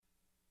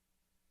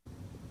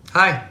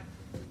Hi,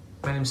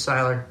 my name's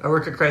Siler. I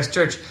work at Christ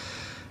Church,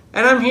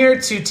 and I'm here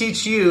to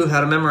teach you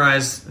how to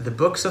memorize the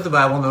books of the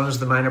Bible known as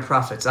the Minor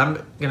Prophets. I'm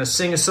going to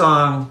sing a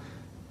song,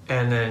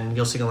 and then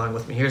you'll sing along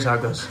with me. Here's how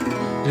it goes.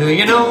 Do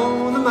you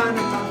know the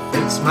Minor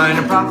Prophets,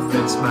 Minor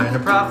Prophets, Minor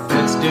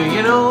Prophets? Do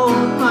you know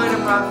the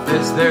Minor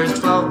Prophets? There's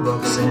 12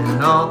 books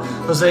in all.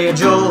 Hosea,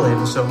 Joel,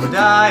 Amos,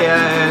 Obadiah,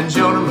 and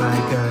Jonah,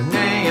 Micah,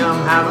 Nahum,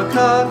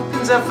 Habakkuk,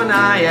 and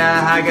Zephaniah,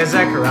 Haggai,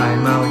 Zechariah,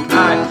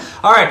 Malachi.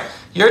 All right.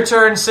 Your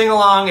turn, sing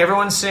along,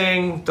 everyone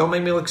sing. Don't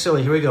make me look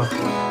silly, here we go.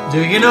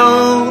 Do you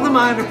know the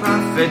Minor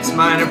Prophets,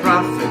 Minor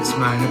Prophets,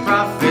 Minor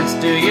Prophets?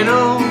 Do you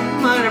know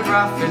Minor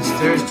Prophets?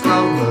 There's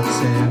 12 books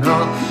in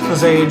all.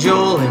 Hosea,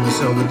 Joel,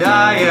 Amos,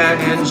 Obadiah,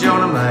 and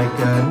Jonah,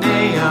 Micah,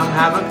 Nahum,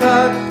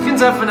 Habakkuk, and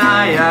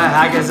Zephaniah,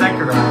 Haggai,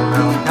 Zechariah,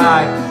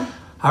 Malachi.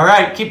 All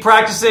right, keep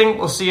practicing.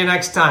 We'll see you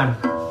next time.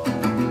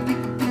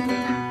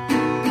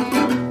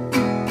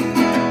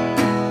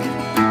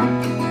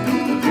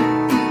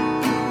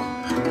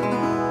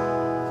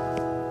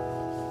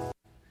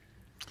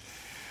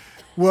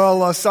 Well,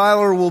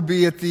 Siler will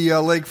be at the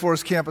Lake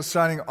Forest campus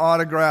signing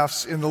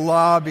autographs in the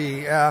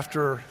lobby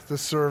after the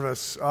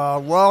service.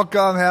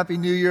 Welcome. Happy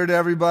New Year to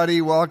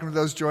everybody. Welcome to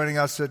those joining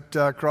us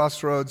at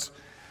Crossroads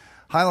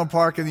Highland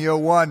Park in the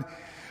 01.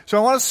 So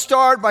I want to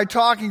start by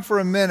talking for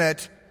a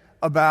minute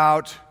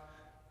about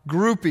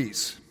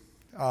groupies.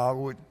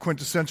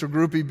 Quintessential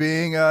groupie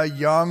being a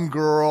young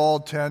girl,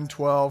 10,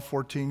 12,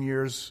 14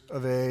 years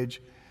of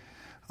age,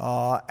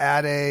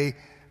 at a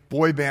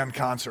boy band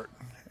concert.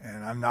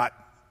 And I'm not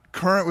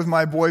current with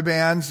my boy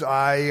bands.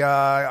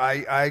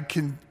 I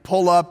can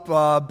pull up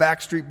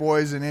Backstreet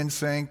Boys and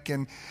NSYNC,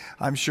 and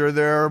I'm sure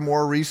there are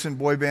more recent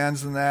boy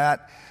bands than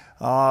that.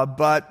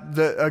 But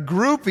a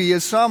groupie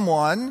is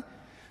someone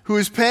who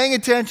is paying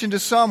attention to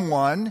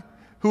someone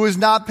who is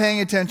not paying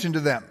attention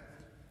to them.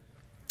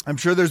 I'm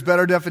sure there's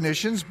better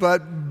definitions,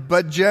 but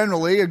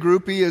generally a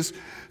groupie is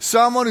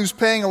someone who's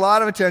paying a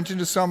lot of attention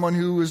to someone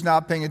who is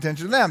not paying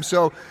attention to them.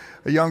 So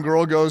a young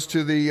girl goes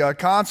to the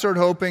concert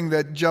hoping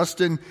that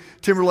Justin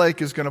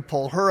Timberlake is going to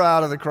pull her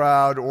out of the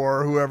crowd,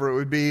 or whoever it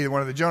would be,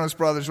 one of the Jonas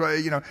Brothers.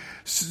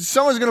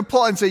 Someone's going to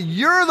pull and say,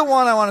 "You're the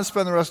one I want to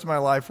spend the rest of my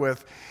life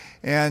with,"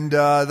 and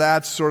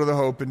that's sort of the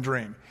hope and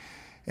dream.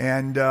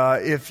 And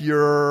if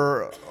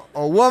you're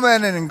a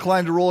woman and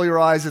inclined to roll your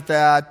eyes at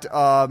that,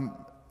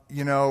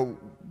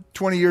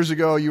 20 years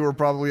ago you were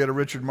probably at a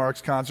Richard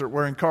Marx concert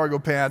wearing cargo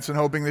pants and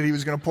hoping that he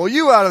was going to pull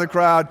you out of the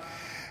crowd.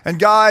 And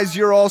guys,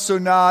 you're also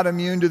not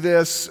immune to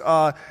this.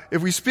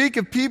 If we speak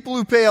of people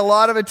who pay a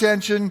lot of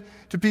attention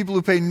to people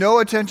who pay no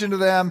attention to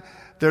them,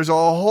 there's a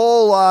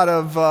whole lot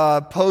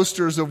of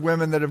posters of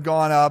women that have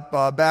gone up.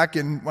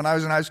 When I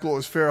was in high school, it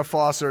was Farrah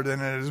Fawcett,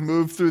 and it has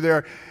moved through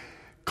there,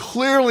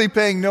 clearly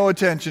paying no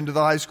attention to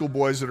the high school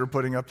boys that are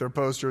putting up their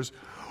posters.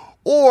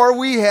 Or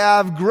we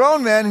have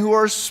grown men who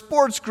are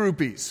sports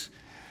groupies,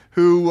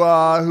 who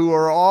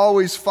are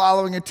always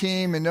following a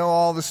team and know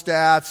all the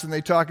stats, and they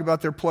talk about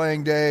their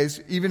playing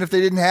days, even if they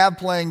didn't have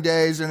playing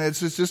days. And it's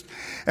just,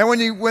 and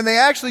when they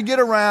actually get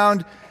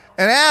around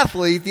an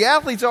athlete, the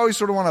athletes always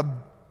sort of want to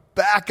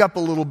back up a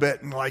little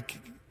bit and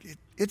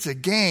it's a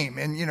game,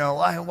 and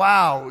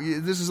wow,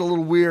 this is a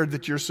little weird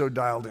that you're so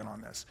dialed in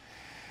on this.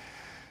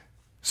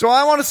 So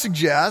I want to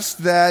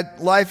suggest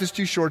that life is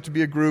too short to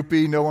be a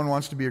groupie. No one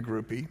wants to be a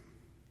groupie,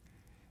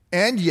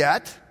 and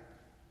yet,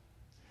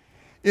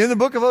 in the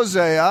book of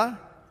Hosea,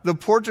 the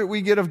portrait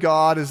we get of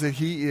God is that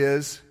He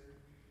is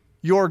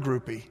your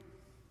groupie.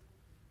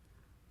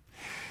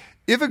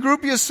 If a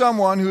groupie is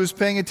someone who is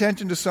paying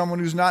attention to someone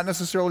who's not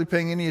necessarily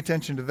paying any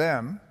attention to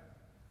them,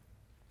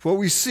 what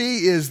we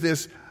see is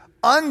this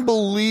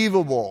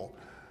unbelievable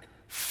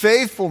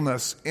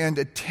faithfulness and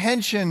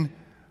attention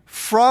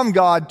from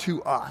God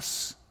to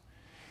us,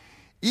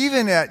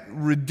 even at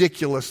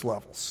ridiculous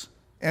levels.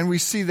 And we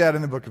see that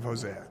in the book of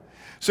Hosea.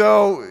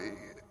 So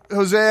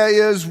Hosea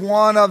is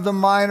one of the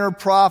minor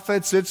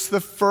prophets. It's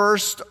the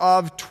first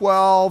of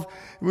 12.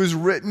 It was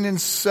written in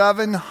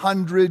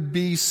 700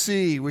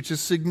 BC, which is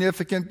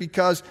significant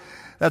because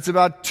that's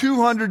about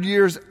 200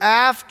 years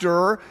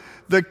after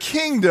the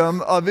kingdom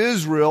of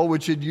Israel,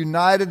 which had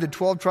united, the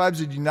 12 tribes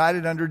had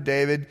united under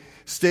David,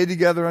 stayed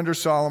together under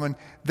Solomon.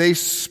 They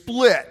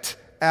split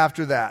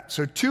after that.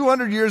 So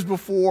 200 years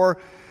before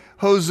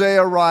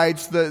Hosea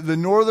writes, the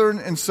northern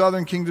and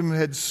southern kingdom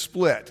had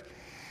split.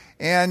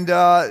 And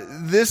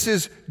this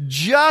is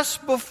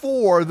just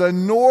before the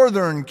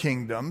northern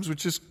kingdoms,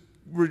 which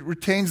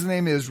retains the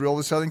name Israel.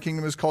 The southern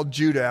kingdom is called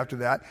Judah after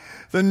that.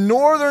 The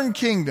northern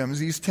kingdoms,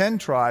 these 10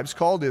 tribes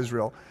called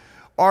Israel,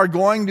 are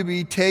going to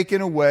be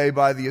taken away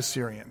by the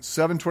Assyrians.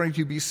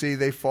 722 BC,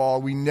 they fall.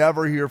 We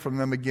never hear from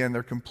them again.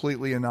 They're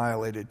completely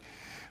annihilated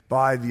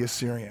by the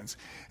Assyrians.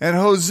 And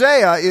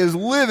Hosea is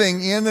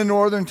living in the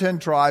northern 10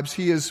 tribes.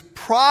 He is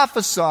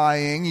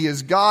prophesying. He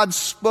is God's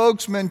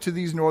spokesman to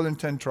these northern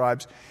 10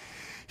 tribes.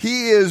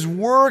 He is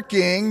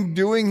working,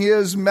 doing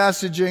his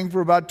messaging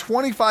for about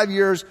 25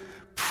 years,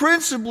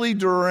 principally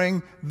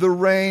during the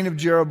reign of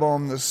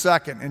Jeroboam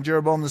II. And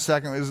Jeroboam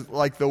II is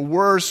like the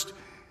worst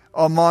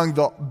among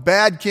the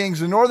bad kings.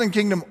 The northern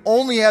kingdom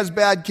only has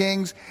bad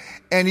kings,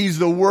 and he's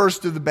the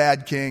worst of the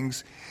bad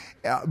kings.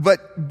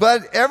 But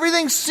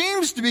everything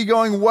seems to be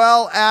going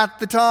well at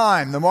the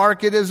time. The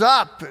market is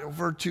up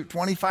over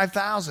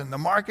 25,000. The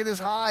market is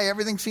high.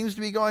 Everything seems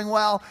to be going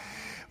well.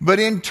 But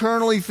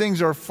internally,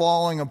 things are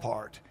falling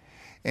apart.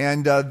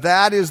 And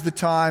that is the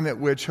time at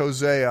which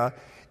Hosea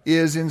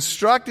is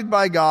instructed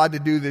by God to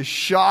do this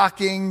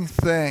shocking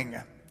thing.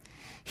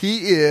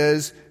 He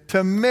is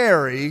to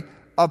marry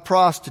a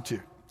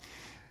prostitute.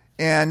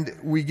 And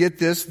we get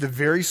this at the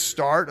very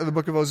start of the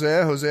book of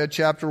Hosea, Hosea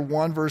chapter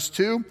 1, verse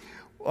 2.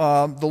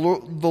 When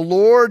the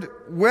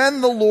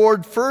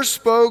Lord first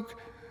spoke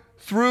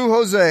through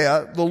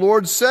Hosea, the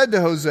Lord said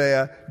to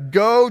Hosea,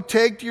 "Go,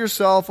 take to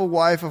yourself a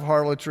wife of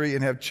harlotry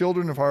and have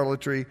children of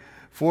harlotry,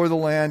 for the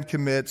land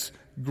commits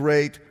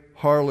great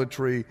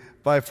harlotry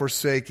by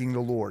forsaking the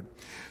Lord."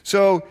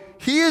 So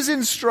he is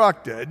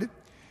instructed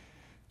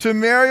to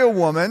marry a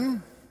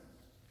woman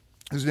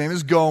whose name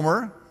is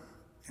Gomer.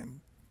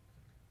 And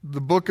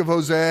the book of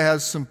Hosea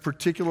has some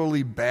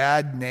particularly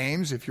bad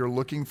names if you're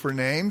looking for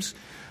names.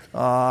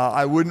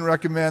 I wouldn't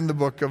recommend the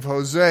book of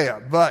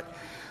Hosea. But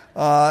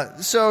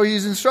so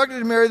he's instructed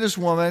to marry this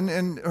woman,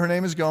 and her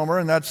name is Gomer,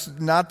 and that's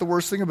not the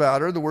worst thing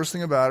about her. The worst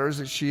thing about her is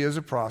that she is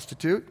a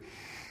prostitute.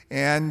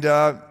 And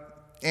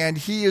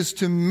he is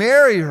to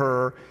marry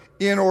her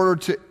in order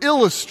to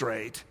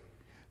illustrate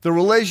the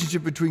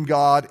relationship between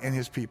God and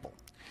his people.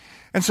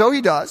 And so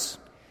he does.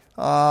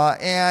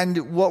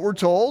 And what we're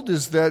told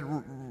is that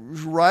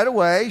right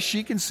away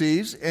she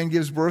conceives and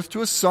gives birth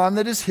to a son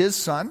that is his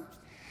son.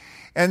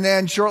 And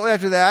then shortly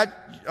after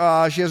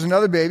that, she has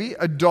another baby,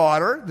 a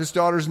daughter. This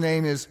daughter's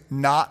name is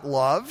Not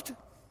Loved.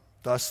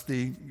 Thus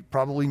the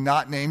probably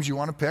not names you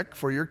want to pick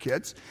for your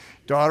kids.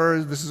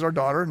 Daughter, this is our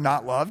daughter,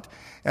 Not Loved.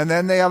 And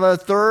then they have a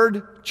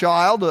third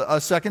child,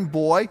 a second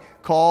boy,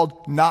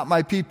 called Not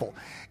My People.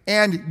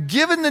 And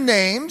given the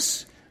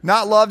names,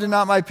 Not Loved and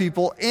Not My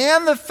People,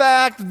 and the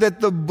fact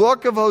that the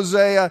book of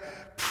Hosea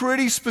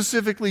pretty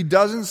specifically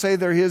doesn't say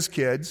they're his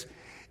kids,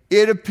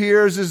 it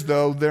appears as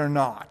though they're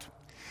not.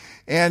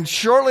 And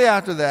shortly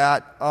after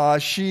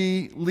that,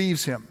 she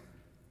leaves him.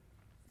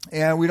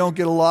 And we don't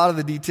get a lot of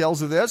the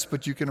details of this,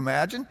 but you can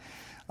imagine.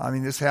 I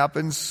mean, this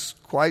happens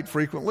quite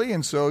frequently,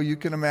 and so you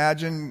can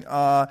imagine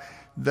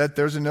that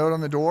there's a note on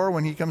the door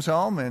when he comes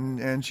home,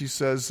 and she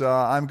says,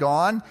 "I'm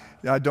gone.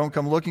 Don't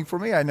come looking for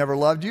me. I never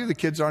loved you. The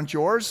kids aren't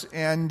yours,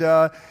 and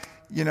I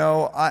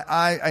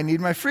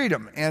need my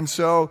freedom." And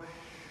so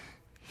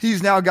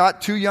he's now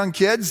got two young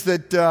kids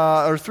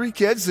or three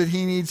kids that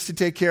he needs to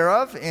take care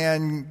of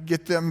and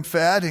get them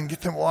fed and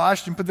get them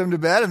washed and put them to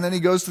bed. And then he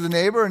goes to the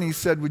neighbor and he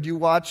said, "Would you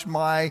watch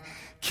my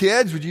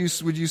kids? Would you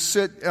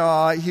sit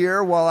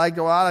here while I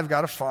go out? I've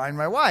got to find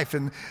my wife."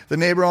 And the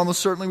neighbor almost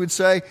certainly would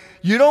say,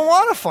 "You don't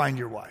want to find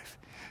your wife.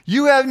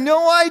 You have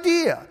no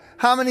idea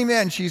how many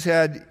men she's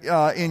had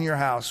in your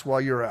house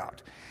while you're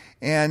out."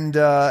 And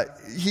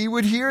he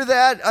would hear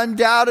that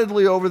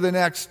undoubtedly over the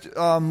next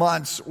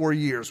months or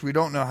years. We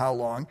don't know how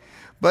long.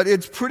 But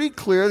it's pretty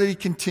clear that he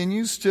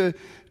continues to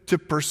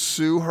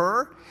pursue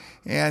her.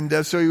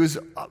 And so he was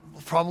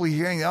probably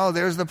hearing, "Oh,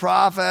 there's the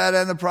prophet,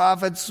 and the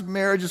prophet's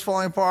marriage is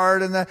falling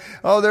apart. And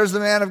there's the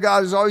man of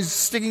God who's always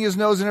sticking his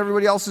nose in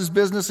everybody else's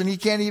business, and he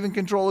can't even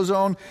control his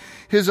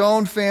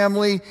own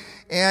family."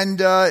 And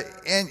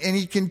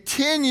he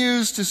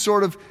continues to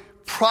sort of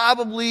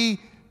probably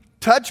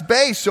touch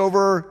base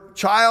over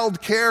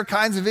child care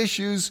kinds of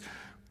issues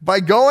by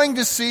going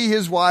to see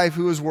his wife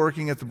who is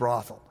working at the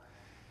brothel.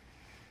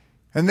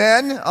 And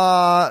then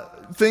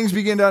things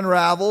begin to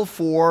unravel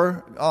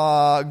for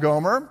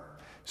Gomer.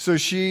 So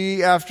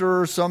she,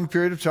 after some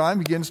period of time,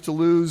 begins to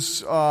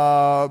lose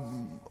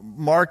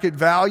market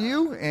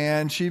value,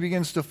 and she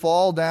begins to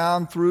fall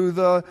down through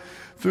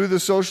the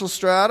social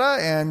strata,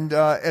 and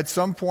at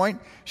some point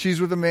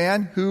she's with a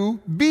man who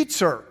beats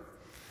her.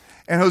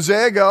 And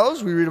Hosea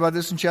goes, we read about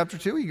this in chapter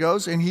 2, he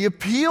goes and he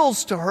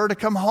appeals to her to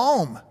come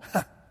home.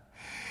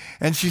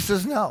 And she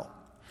says no.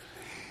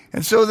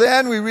 And so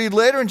then we read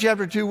later in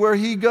chapter 2 where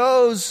he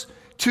goes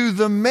to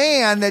the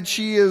man that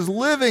she is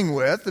living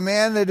with, the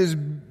man that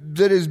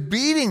is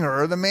beating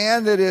her, the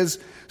man that is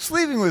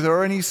sleeping with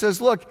her, and he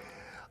says, "Look,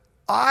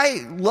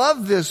 I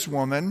love this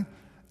woman,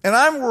 and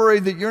I'm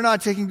worried that you're not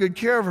taking good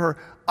care of her.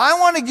 I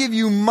want to give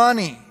you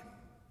money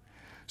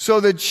so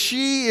that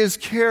she is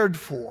cared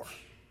for."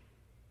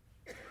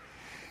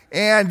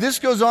 And this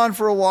goes on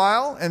for a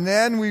while, and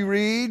then we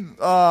read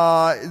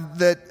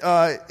that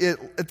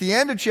at the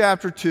end of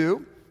chapter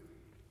 2,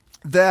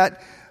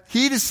 that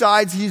he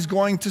decides he's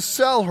going to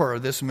sell her,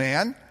 this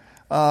man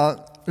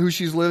who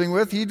she's living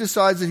with. He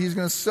decides that he's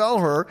going to sell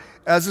her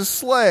as a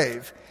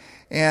slave.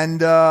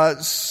 And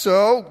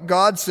so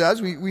God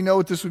says, we know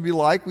what this would be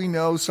like. We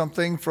know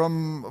something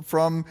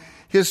from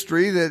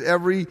history that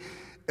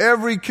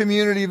Every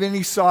community of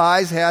any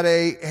size had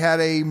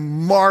a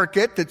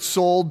market that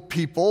sold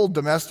people,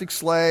 domestic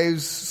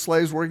slaves,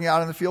 slaves working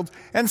out in the fields,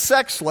 and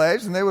sex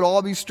slaves, and they would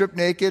all be stripped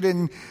naked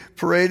and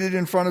paraded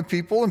in front of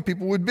people, and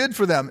people would bid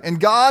for them. And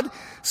God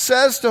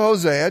says to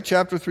Hosea,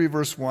 chapter 3,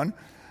 verse 1,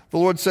 the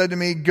Lord said to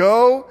me,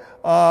 Go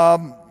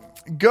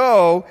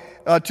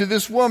to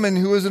this woman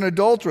who is an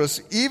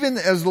adulteress, even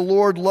as the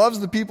Lord loves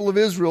the people of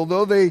Israel,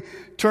 though they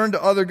turn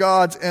to other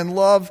gods and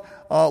love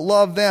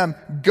them.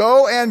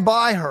 Go and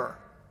buy her.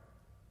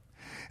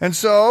 And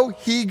so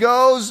he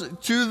goes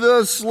to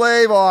the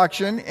slave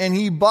auction and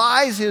he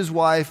buys his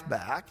wife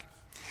back.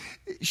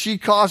 She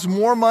costs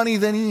more money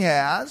than he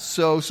has,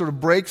 so sort of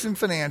breaks him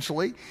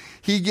financially.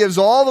 He gives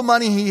all the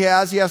money he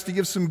has. He has to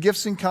give some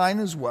gifts in kind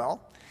as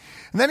well.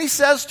 And then he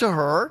says to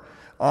her,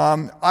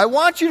 I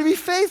want you to be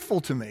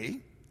faithful to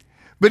me,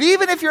 but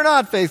even if you're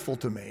not faithful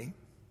to me,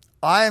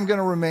 I am going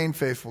to remain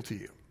faithful to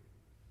you.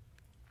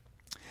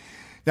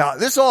 Now,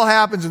 this all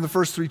happens in the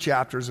first 3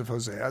 chapters of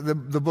Hosea.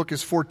 The book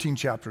is 14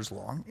 chapters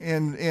long.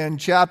 In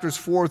chapters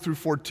 4 through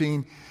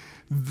 14,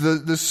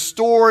 the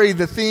story,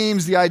 the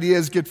themes, the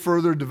ideas get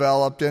further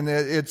developed, and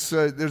there's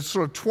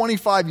sort of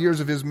 25 years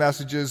of his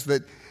messages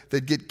that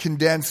get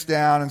condensed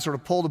down and sort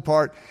of pulled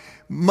apart.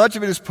 Much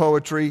of it is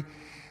poetry.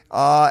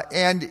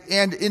 And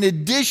in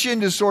addition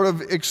to sort of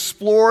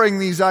exploring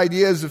these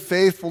ideas of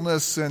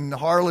faithfulness and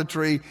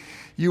harlotry,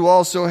 you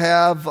also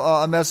have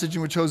a message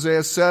in which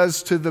Hosea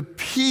says to the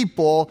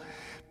people,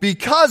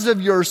 because of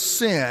your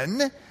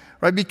sin,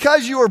 right,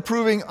 because you are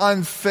proving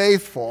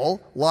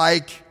unfaithful,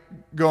 like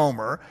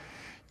Gomer,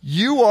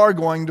 you are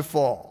going to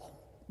fall.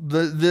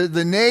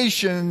 The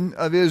nation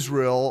of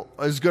Israel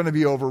is going to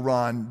be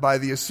overrun by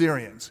the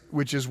Assyrians,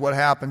 which is what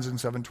happens in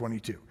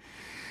 722.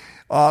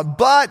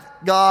 But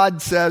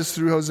God says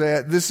through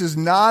Hosea, this is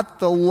not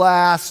the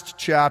last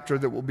chapter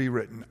that will be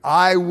written.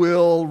 I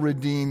will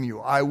redeem you.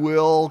 I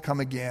will come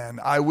again.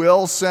 I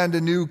will send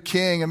a new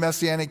king, a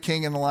messianic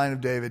king in the line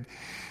of David.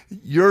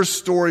 Your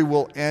story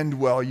will end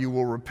well. You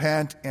will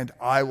repent, and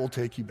I will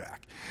take you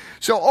back.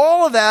 So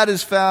all of that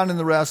is found in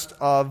the rest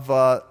of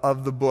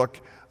the book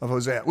of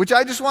Hosea, which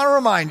I just want to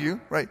remind you,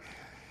 right?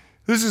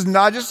 This is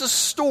not just a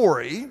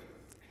story.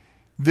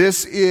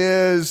 This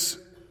is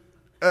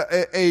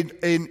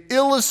an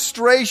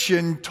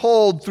illustration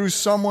told through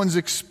someone's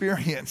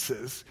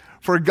experiences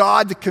for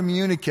God to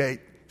communicate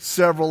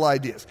several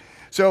ideas.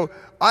 So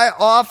I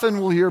often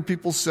will hear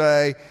people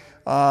say,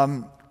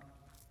 if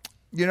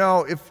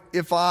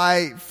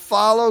I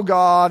follow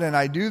God and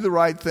I do the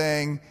right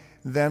thing,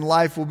 then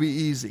life will be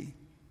easy.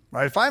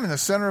 Right? If I'm in the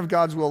center of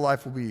God's will,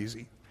 life will be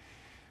easy.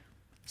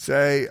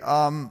 Say,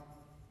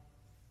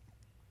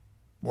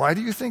 why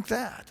do you think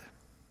that?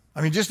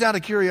 I mean, just out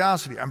of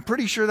curiosity, I'm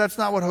pretty sure that's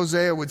not what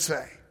Hosea would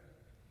say.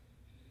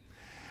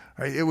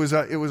 Right? It was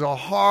a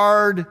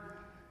hard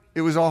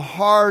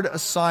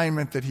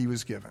assignment that he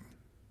was given.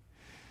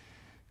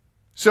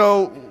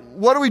 So,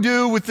 what do we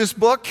do with this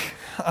book?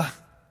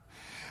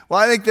 Well,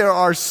 I think there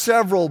are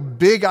several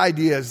big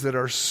ideas that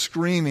are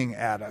screaming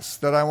at us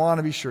that I want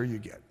to be sure you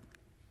get.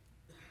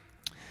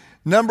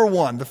 Number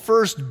one, the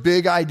first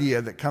big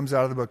idea that comes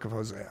out of the book of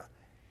Hosea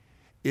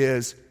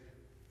is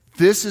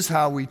this is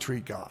how we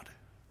treat God.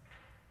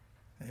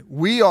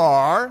 We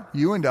are,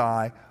 you and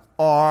I,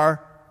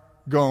 are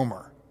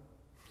Gomer.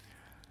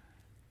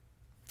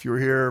 If you were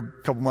here a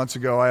couple months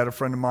ago, I had a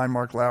friend of mine,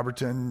 Mark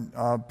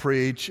Laberton,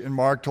 preach, and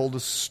Mark told a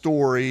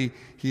story.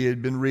 He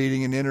had been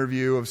reading an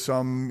interview of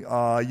some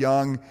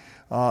young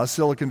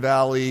Silicon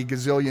Valley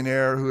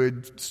gazillionaire who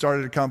had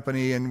started a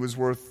company and was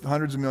worth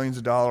hundreds of millions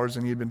of dollars,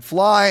 and he had been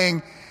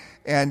flying.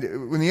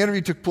 And when the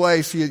interview took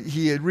place,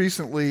 he had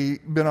recently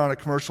been on a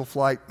commercial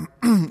flight,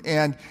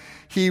 and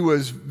he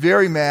was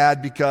very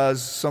mad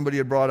because somebody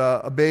had brought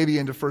a baby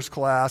into first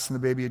class and the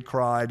baby had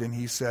cried, and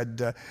he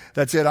said,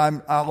 that's it,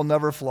 I'll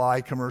never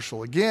fly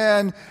commercial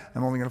again.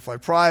 I'm only going to fly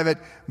private.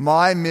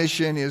 My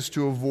mission is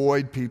to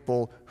avoid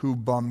people who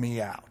bum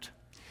me out.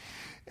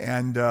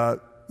 And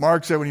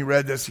Mark said when he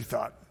read this, he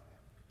thought,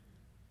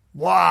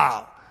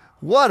 wow,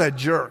 what a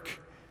jerk.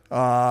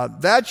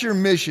 That's your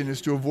mission, is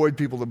to avoid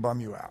people that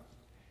bum you out.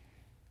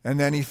 And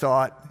then he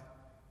thought,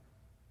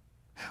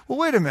 well,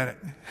 wait a minute.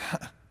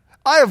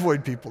 I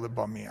avoid people that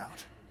bum me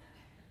out.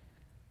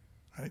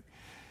 Right?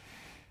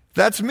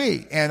 That's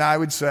me. And I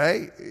would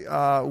say,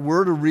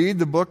 we're to read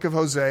the book of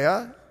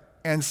Hosea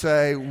and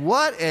say,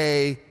 what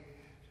a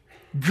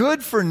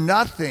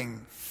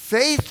good-for-nothing,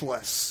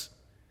 faithless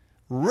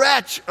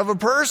wretch of a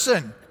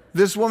person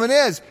this woman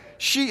is.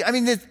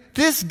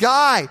 This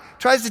guy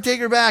tries to take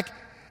her back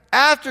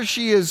after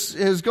she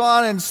has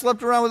gone and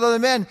slept around with other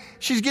men.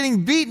 She's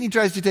getting beaten. He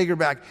tries to take her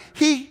back.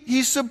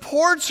 He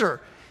supports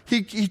her.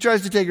 He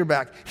tries to take her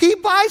back. He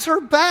buys her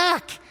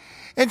back.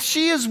 And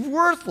she is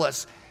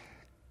worthless.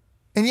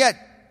 And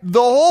yet, the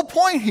whole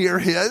point here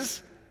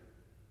is,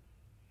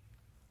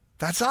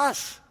 that's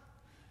us.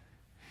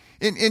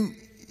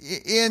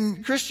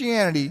 In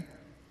Christianity,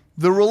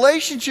 the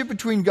relationship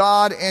between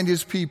God and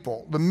his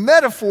people, the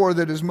metaphor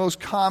that is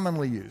most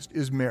commonly used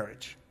is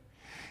marriage.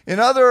 In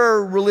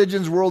other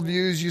religions,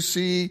 worldviews, you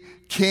see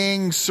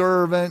king,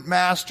 servant,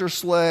 master,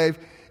 slave.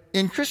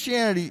 In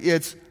Christianity,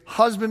 it's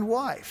husband,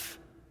 wife.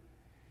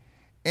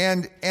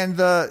 And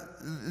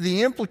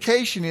the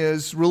implication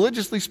is,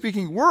 religiously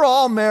speaking, we're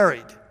all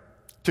married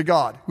to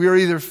God. We are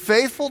either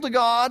faithful to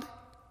God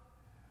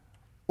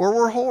or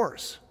we're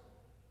whores.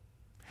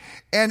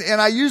 And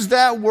I use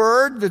that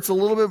word that's a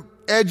little bit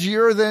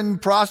edgier than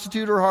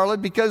prostitute or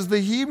harlot because the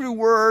Hebrew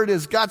word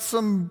has got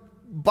some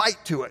bite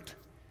to it.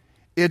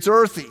 It's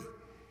earthy.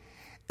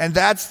 And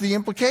that's the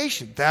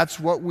implication. That's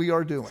what we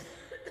are doing.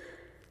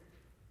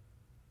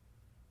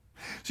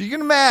 So you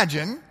can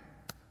imagine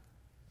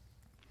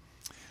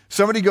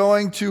somebody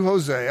going to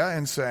Hosea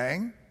and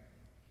saying,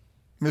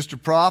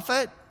 Mr.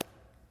 Prophet,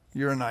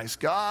 you're a nice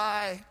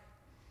guy.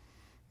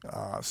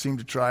 Seem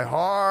to try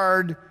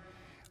hard.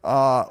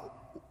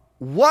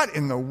 What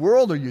in the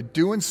world are you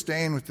doing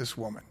staying with this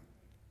woman?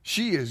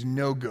 She is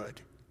no good.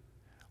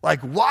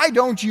 Like, why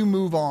don't you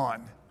move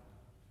on?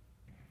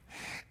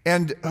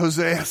 And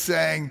Hosea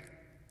saying,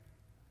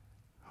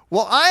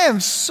 well, I am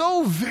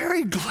so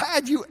very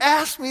glad you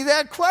asked me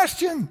that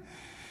question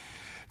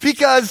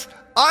because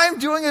I'm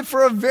doing it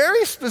for a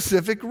very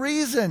specific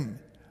reason.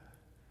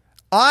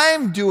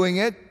 I'm doing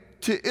it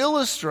to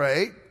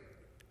illustrate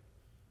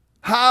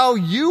how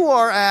you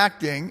are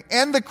acting,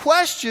 and the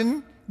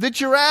question that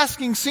you're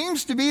asking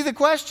seems to be the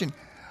question.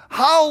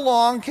 How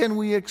long can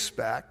we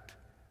expect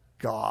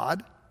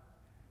God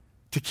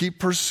to keep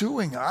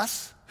pursuing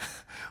us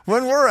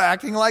when we're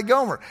acting like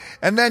Gomer?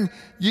 And then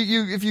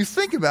if you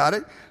think about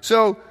it,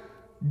 so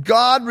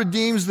God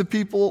redeems the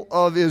people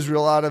of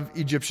Israel out of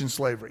Egyptian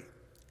slavery.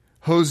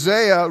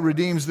 Hosea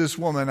redeems this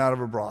woman out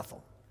of a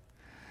brothel.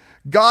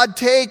 God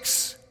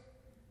takes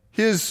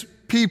his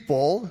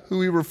people,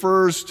 who he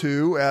refers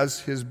to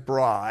as his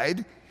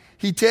bride,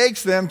 he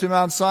takes them to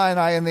Mount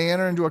Sinai and they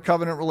enter into a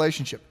covenant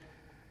relationship.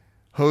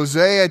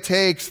 Hosea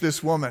takes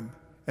this woman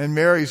and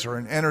marries her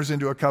and enters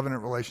into a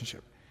covenant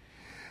relationship.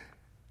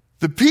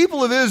 The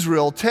people of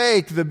Israel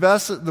take the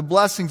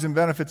blessings and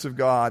benefits of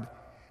God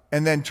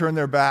and then turn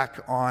their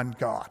back on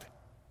God.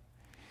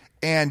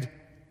 And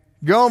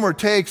Gomer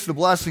takes the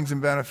blessings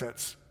and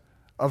benefits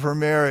of her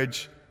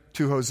marriage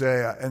to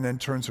Hosea and then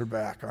turns her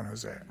back on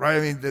Hosea. Right? I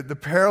mean, the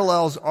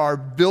parallels are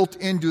built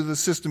into the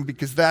system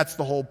because that's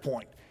the whole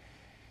point.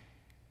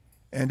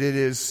 And it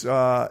is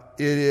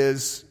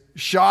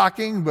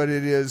shocking, but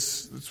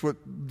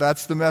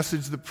that's the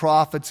message the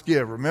prophets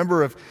give.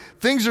 Remember, if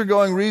things are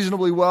going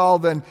reasonably well,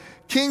 then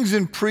kings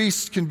and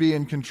priests can be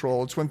in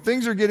control. It's when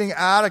things are getting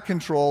out of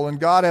control and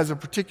God has a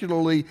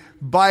particularly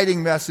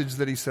biting message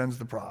that he sends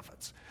the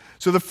prophets.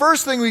 So the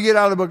first thing we get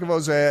out of the book of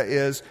Hosea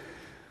is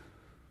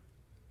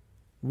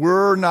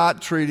we're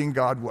not treating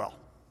God well.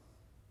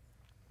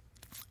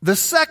 The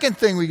second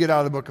thing we get out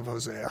of the book of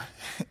Hosea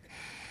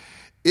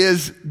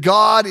is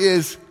God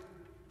is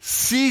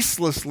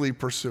ceaselessly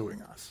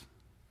pursuing us.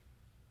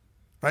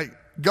 Right?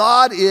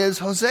 God is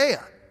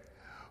Hosea,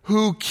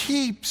 who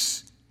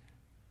keeps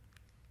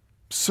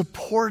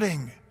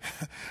supporting,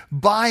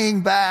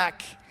 buying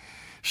back,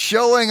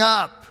 showing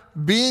up,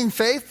 being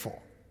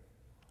faithful.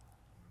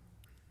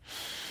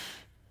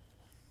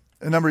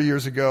 A number of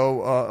years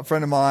ago, a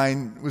friend of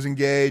mine was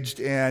engaged,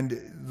 and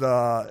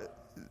the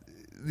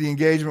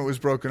engagement was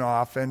broken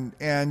off, and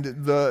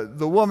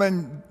the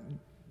woman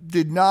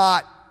did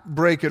not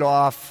break it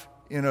off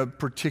in a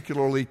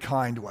particularly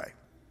kind way.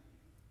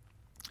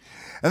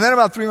 And then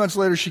about 3 months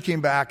later, she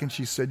came back and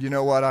she said, you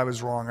know what, I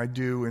was wrong. I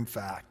do, in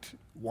fact,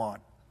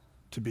 want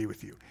to be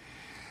with you.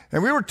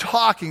 And we were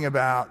talking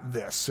about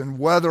this and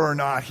whether or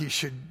not he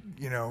should,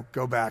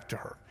 go back to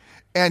her.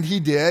 And he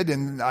did,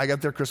 and I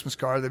got their Christmas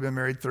card. They've been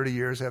married 30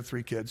 years, have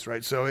 3 kids,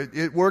 right? So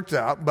it worked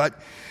out. But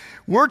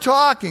we're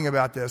talking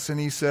about this, and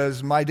he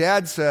says, my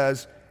dad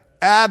says,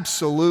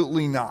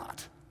 absolutely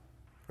not,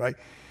 right?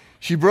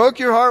 She broke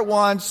your heart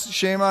once,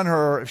 shame on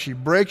her. If she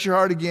breaks your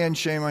heart again,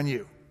 shame on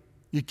you.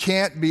 You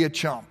can't be a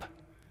chump.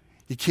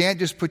 You can't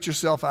just put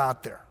yourself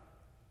out there.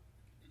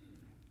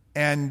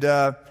 And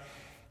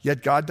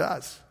yet God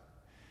does.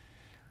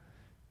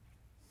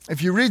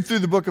 If you read through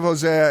the book of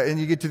Hosea and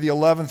you get to the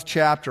 11th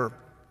chapter,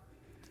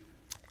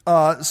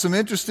 some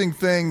interesting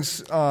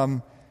things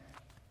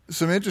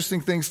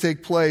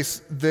take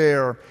place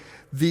there.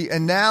 The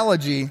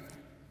analogy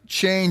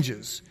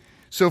changes.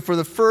 So for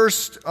the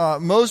first,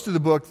 most of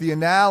the book, the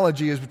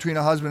analogy is between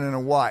a husband and a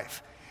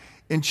wife.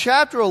 In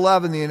chapter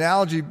 11, the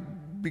analogy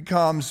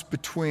becomes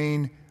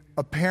between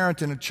a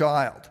parent and a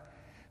child.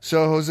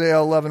 So Hosea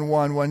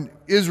 11:1, when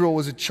Israel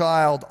was a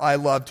child, I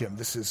loved him.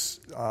 This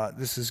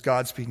is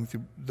God speaking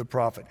through the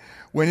prophet.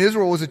 When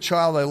Israel was a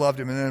child, I loved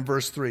him. And then in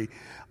verse 3,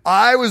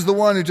 I was the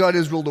one who taught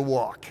Israel to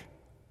walk.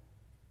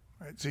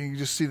 Right? So you can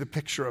just see the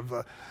picture of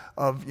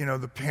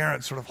the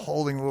parent sort of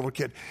holding the little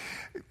kid.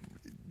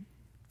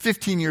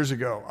 15 years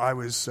ago, I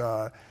was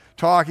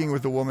talking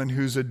with a woman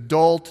whose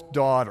adult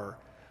daughter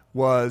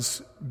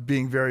was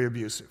being very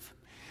abusive.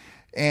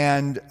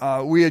 And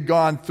we had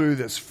gone through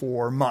this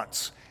for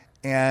months.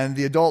 And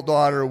the adult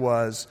daughter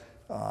was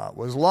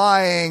was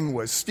lying,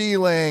 was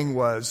stealing,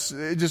 was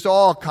just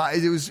all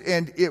kinds.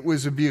 It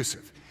was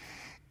abusive.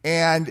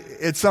 And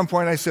at some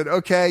point I said,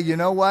 okay, you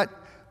know what?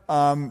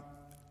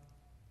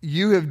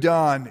 You have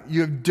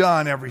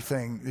done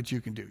everything that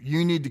you can do.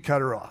 You need to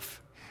cut her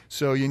off.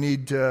 So you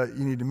need to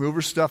move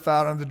her stuff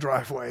out on the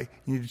driveway.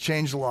 You need to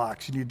change the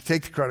locks. You need to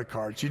take the credit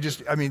cards. We've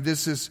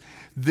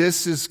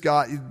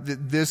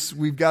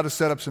got to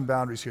set up some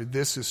boundaries here.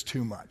 This is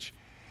too much.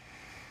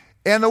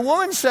 And the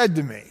woman said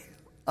to me,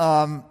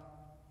 I'm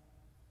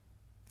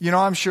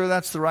sure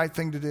that's the right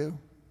thing to do,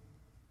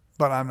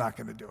 but I'm not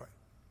going to do it.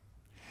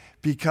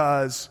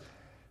 Because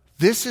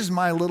this is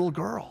my little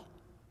girl,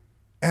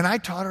 and I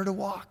taught her to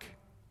walk.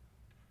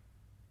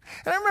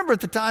 And I remember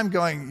at the time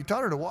going, you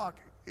taught her to walk?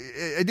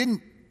 I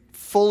didn't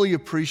fully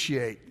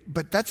appreciate,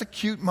 but that's a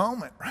cute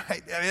moment,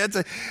 right? I mean,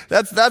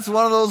 that's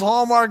one of those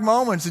hallmark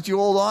moments that you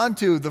hold on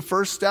to, the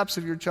first steps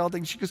of your child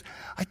thing. She goes,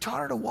 I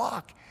taught her to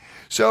walk.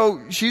 So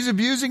she's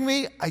abusing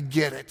me, I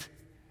get it.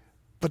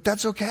 But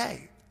that's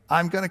okay.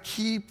 I'm going to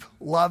keep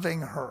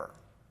loving her.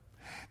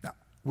 Now,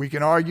 we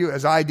can argue,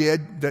 as I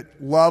did,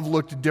 that love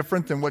looked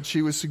different than what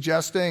she was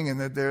suggesting,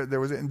 and that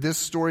and this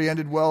story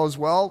ended well as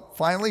well,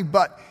 finally,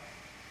 but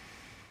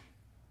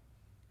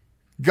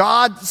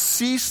God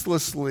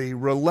ceaselessly,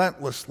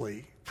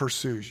 relentlessly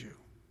pursues you.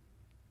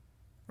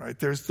 Right?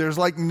 There's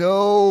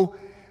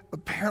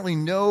apparently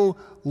no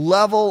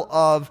level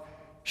of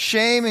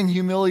shame and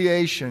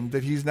humiliation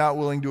that he's not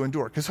willing to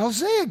endure. Because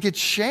Hosea gets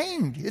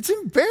shamed. It's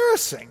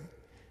embarrassing.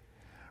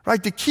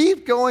 Right? To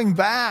keep going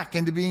back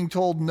and to being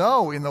told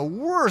no in the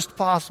worst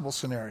possible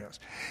scenarios.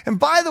 And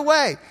by the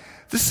way,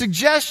 the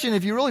suggestion,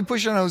 if you really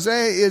push on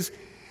Hosea,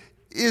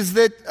 is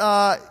that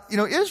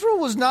Israel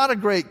was not a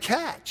great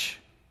catch.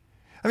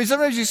 I mean,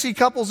 sometimes you see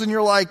couples and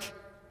you're like,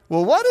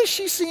 well, what is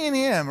she seeing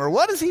him? Or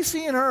what is he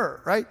seeing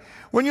her? Right?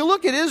 When you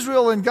look at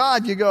Israel and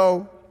God, you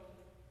go,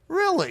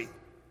 really?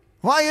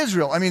 Why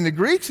Israel? I mean, the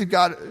Greeks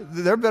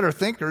they're better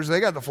thinkers.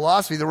 They got the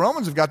philosophy. The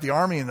Romans have got the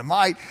army and the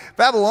might.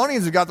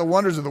 Babylonians have got the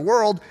wonders of the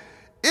world.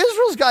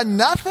 Israel's got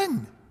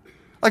nothing.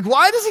 Like,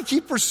 why does he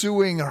keep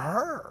pursuing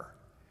her?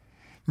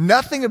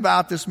 Nothing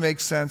about this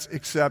makes sense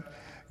except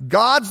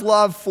God's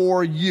love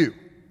for you,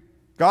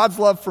 God's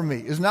love for me,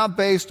 is not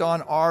based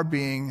on our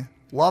being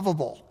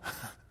lovable.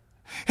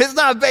 It's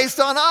not based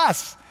on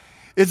us.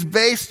 It's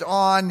based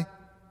on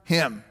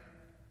him,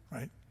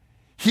 right?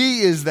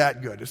 He is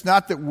that good. It's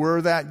not that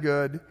we're that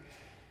good.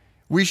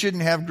 We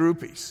shouldn't have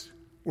groupies.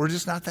 We're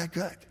just not that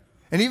good.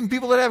 And even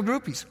people that have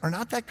groupies are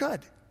not that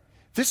good.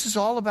 This is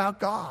all about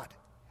God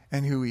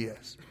and who he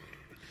is.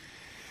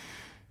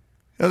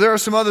 Now, there are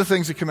some other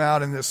things that come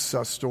out in this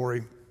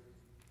story.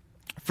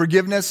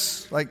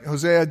 Forgiveness, like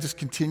Hosea just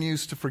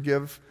continues to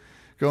forgive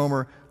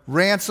Gomer.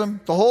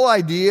 Ransom, the whole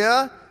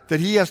idea that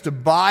he has to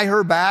buy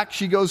her back.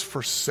 She goes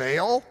for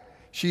sale.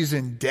 She's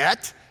in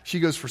debt. She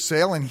goes for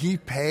sale and he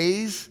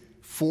pays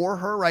for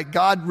her, right?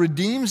 God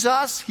redeems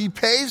us. He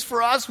pays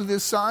for us with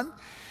his son.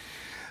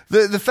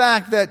 The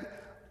fact that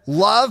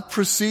love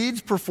precedes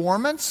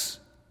performance,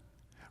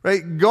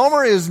 right?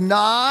 Gomer is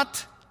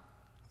not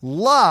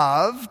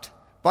loved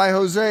by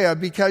Hosea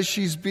because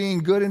she's being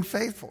good and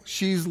faithful.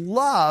 She's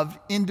loved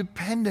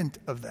independent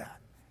of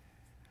that.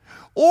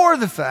 Or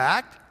the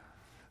fact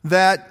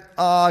that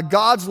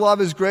God's love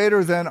is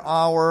greater than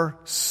our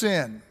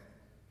sin.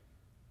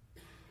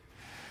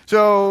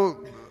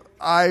 So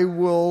I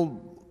will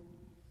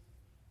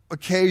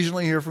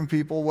occasionally hear from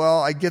people,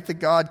 well, I get that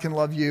God can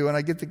love you and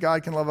I get that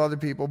God can love other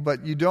people,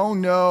 but you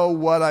don't know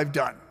what I've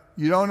done.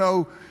 You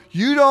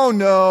don't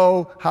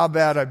know how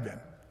bad I've been.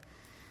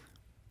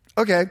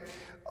 Okay.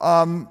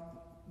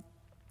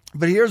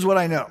 But here's what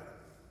I know.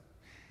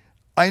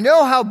 I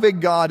know how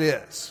big God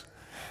is.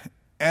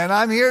 And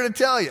I'm here to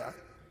tell you,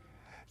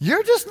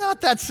 you're just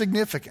not that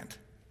significant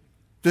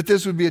that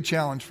this would be a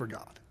challenge for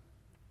God.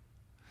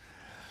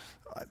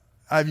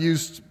 I've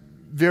used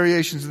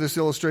variations of this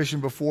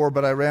illustration before,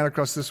 but I ran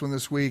across this one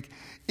this week.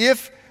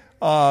 If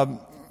the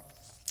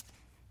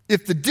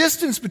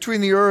distance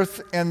between the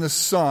earth and the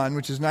sun,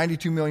 which is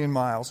 92 million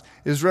miles,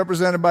 is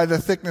represented by the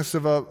thickness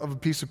of a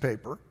piece of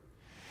paper,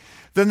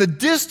 then the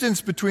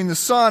distance between the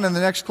sun and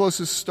the next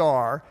closest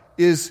star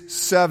is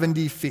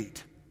 70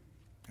 feet.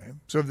 Okay?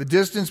 So if the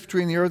distance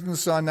between the earth and the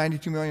sun,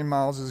 92 million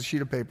miles, is a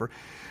sheet of paper,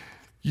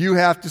 you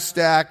have to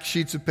stack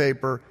sheets of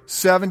paper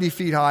 70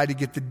 feet high to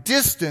get the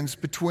distance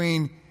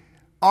between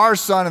our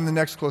sun and the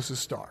next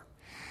closest star.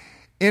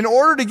 In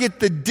order to get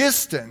the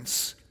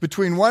distance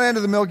between one end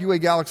of the Milky Way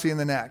galaxy and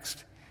the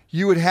next,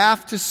 you would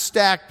have to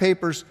stack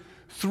papers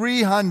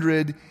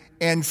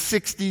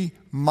 360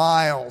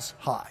 miles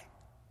high.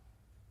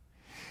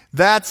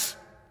 That's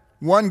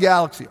one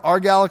galaxy. Our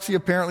galaxy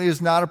apparently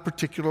is not a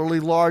particularly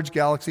large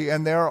galaxy,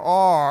 and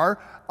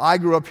I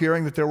grew up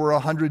hearing that there were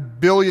 100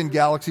 billion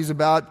galaxies.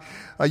 About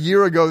a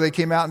year ago, they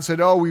came out and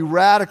said, we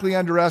radically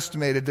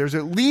underestimated. There's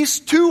at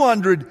least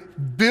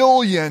 200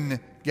 billion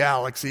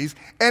galaxies,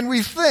 and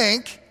we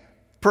think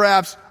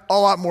perhaps a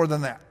lot more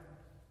than that.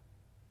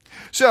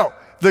 So,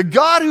 the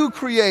God who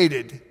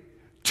created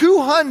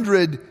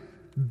 200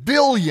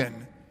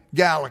 billion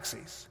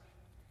galaxies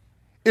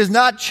is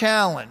not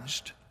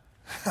challenged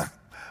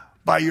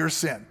by your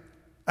sin.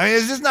 I mean,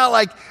 it's just not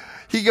like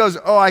he goes,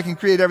 oh, I can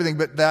create everything,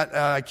 but that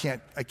I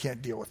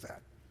can't deal with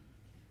that.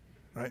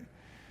 Right?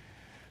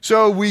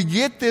 So we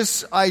get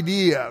this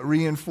idea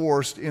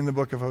reinforced in the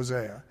book of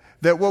Hosea,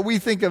 that what we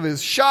think of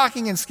as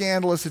shocking and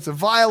scandalous, it's a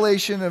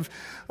violation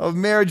of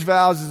marriage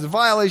vows, it's a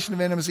violation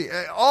of intimacy,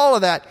 all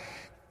of that.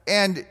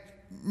 And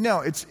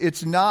no,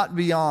 it's not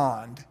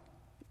beyond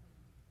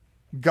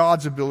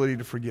God's ability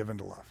to forgive and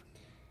to love.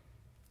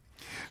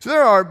 So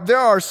there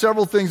are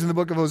several things in the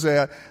book of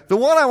Hosea. The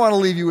one I want to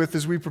leave you with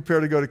as we prepare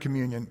to go to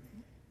communion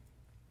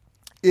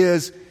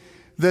is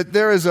that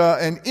there is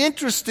an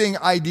interesting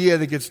idea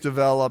that gets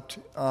developed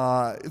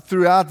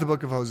throughout the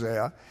book of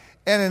Hosea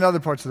and in other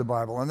parts of the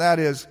Bible, and that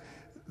is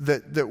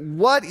that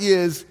what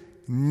is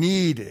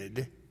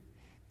needed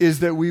is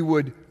that we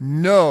would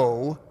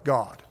know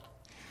God.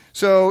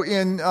 So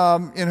in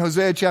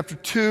Hosea chapter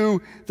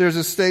 2, there's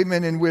a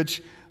statement in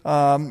which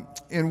we're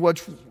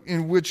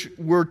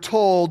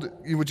told,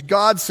 in which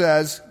God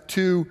says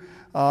to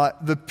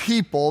the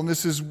people, and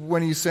this is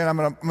when he's saying, I'm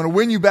going to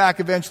win you back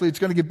eventually. It's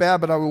going to get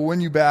bad, but I will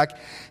win you back.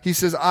 He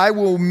says, I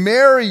will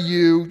marry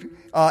you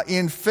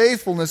in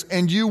faithfulness,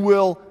 and you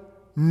will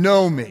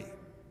know me.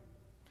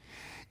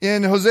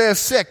 In Hosea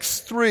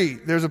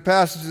 6:3, there's a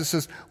passage that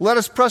says, let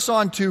us press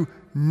on to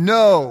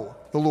know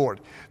the Lord.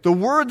 The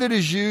word that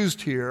is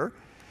used here,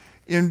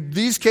 in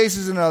these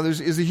cases and others,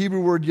 is the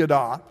Hebrew word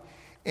yadah.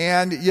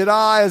 And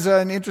yadah is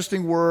an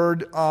interesting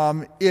word.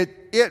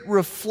 It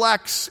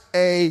reflects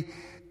a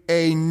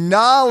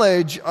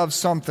knowledge of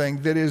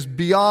something that is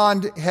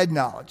beyond head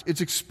knowledge.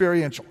 It's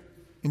experiential.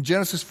 In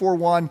Genesis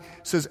 4:1,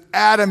 it says,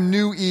 Adam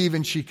knew Eve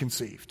and she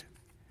conceived.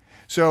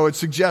 So it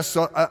suggests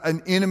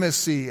an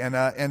intimacy and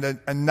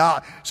a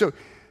knowledge. So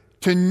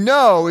to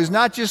know is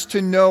not just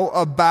to know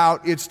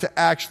about, it's to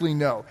actually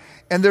know.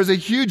 And there's a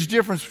huge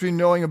difference between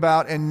knowing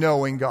about and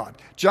knowing God.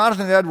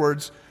 Jonathan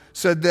Edwards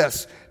said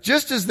this,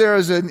 just as there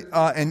is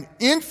an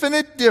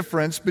infinite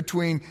difference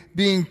between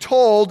being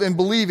told and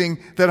believing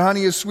that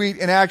honey is sweet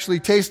and actually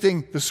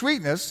tasting the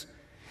sweetness,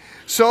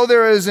 so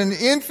there is an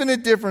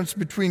infinite difference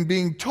between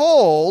being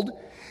told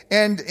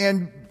and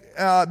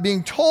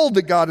being told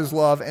that God is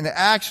love and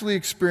actually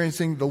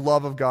experiencing the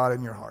love of God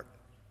in your heart.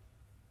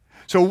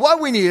 So what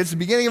we need, it's the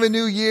beginning of a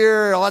new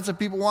year. Lots of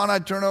people want to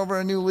turn over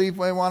a new leaf.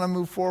 They want to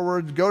move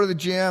forward, go to the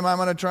gym. I'm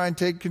going to try and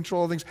take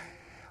control of things.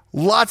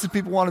 Lots of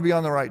people want to be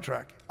on the right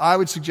track. I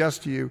would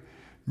suggest to you,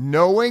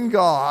 knowing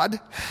God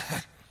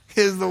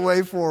is the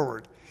way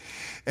forward.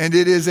 And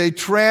it is a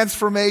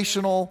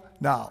transformational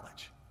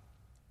knowledge.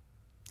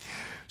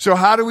 So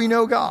how do we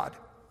know God?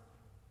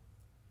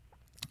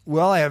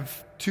 Well, I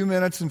have 2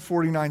 minutes and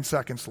 49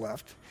 seconds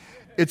left.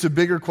 It's a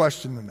bigger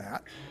question than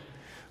that.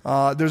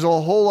 There's a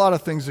whole lot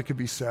of things that could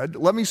be said.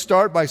 Let me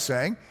start by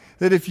saying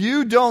that if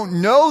you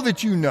don't know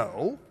that you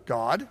know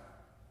God,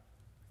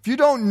 if you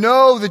don't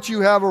know that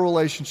you have a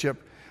relationship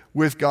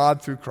with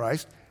God through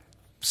Christ,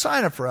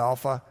 sign up for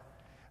Alpha.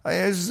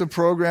 This is a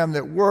program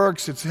that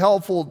works. It's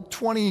helpful.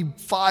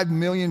 25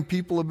 million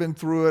people have been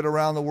through it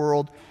around the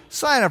world.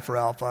 Sign up for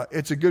Alpha.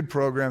 It's a good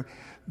program.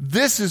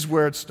 This is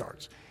where it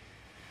starts.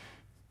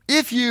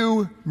 If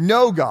you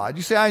know God,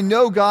 you say, I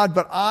know God,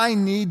 but I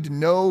need to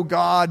know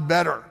God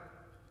better.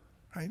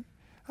 Right?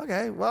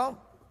 Okay, well,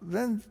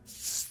 then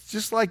it's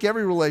just like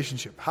every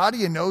relationship. How do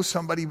you know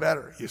somebody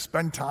better? You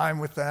spend time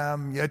with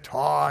them, you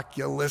talk,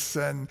 you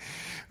listen.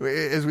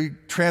 As we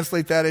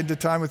translate that into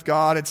time with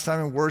God, it's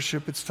time in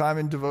worship, it's time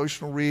in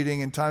devotional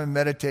reading, and time in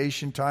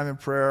meditation, time in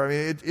prayer. I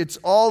mean, it's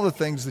all the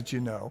things that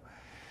you know.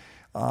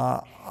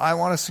 I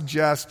want to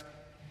suggest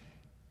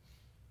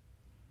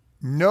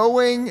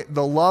knowing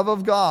the love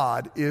of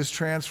God is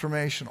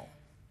transformational.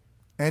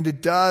 And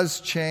it does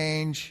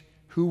change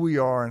who we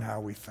are and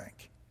how we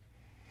think.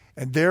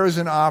 And there is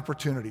an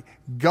opportunity.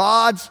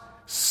 God's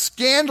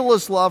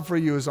scandalous love for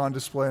you is on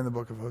display in the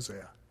book of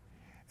Hosea.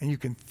 And you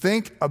can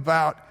think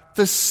about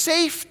the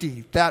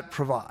safety that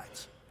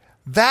provides.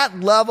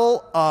 That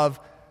level of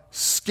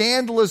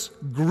scandalous,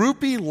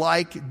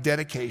 groupie-like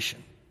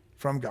dedication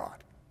from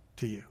God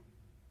to you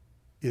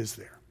is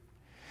there.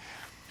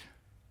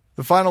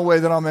 The final way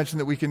that I'll mention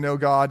that we can know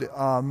God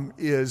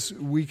is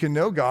we can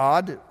know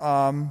God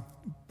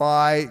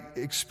by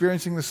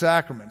experiencing the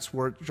sacraments,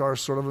 which are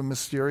sort of a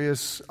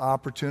mysterious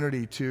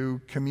opportunity to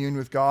commune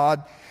with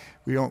God.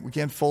 We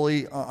can't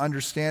fully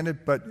understand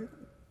it, but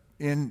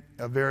in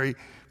a very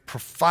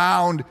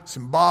profound,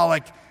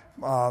 symbolic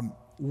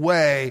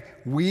way,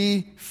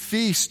 we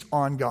feast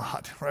on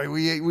God. Right?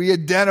 We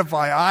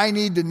identify. I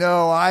need to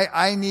know.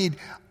 I need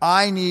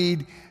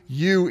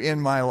you in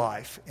my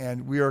life.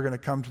 And we are going to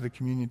come to the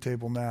communion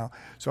table now.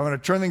 So I'm going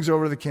to turn things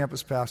over to the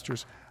campus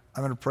pastors.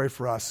 I'm going to pray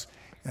for us,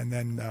 and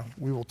then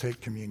we will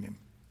take communion.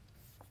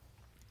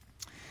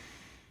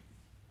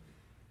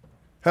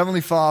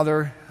 Heavenly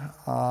Father,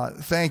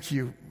 thank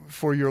you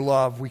for your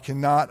love. We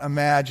cannot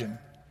imagine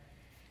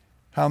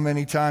how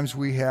many times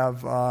we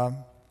have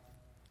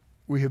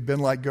been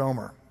like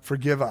Gomer.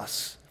 Forgive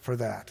us for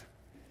that.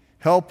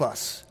 Help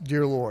us,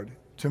 dear Lord,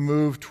 to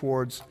move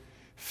towards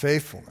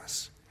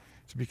faithfulness,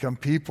 to become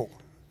people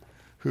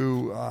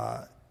who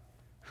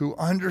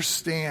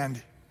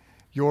understand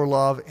your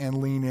love and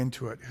lean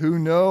into it, who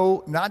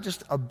know not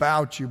just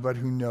about you, but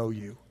who know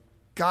you.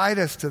 Guide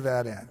us to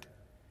that end.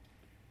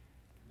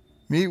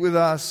 Meet with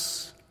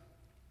us.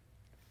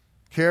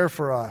 Care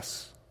for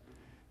us.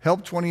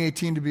 Help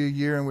 2018 to be a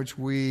year in which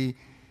we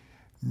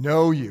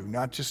know you,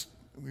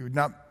 we would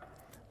not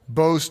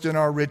boast in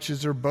our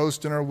riches or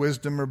boast in our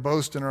wisdom or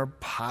boast in our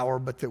power,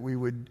 but that we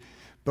would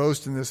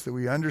boast in this, that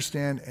we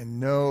understand and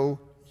know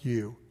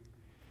you.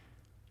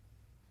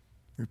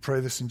 We pray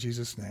this in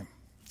Jesus' name.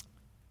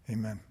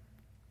 Amen.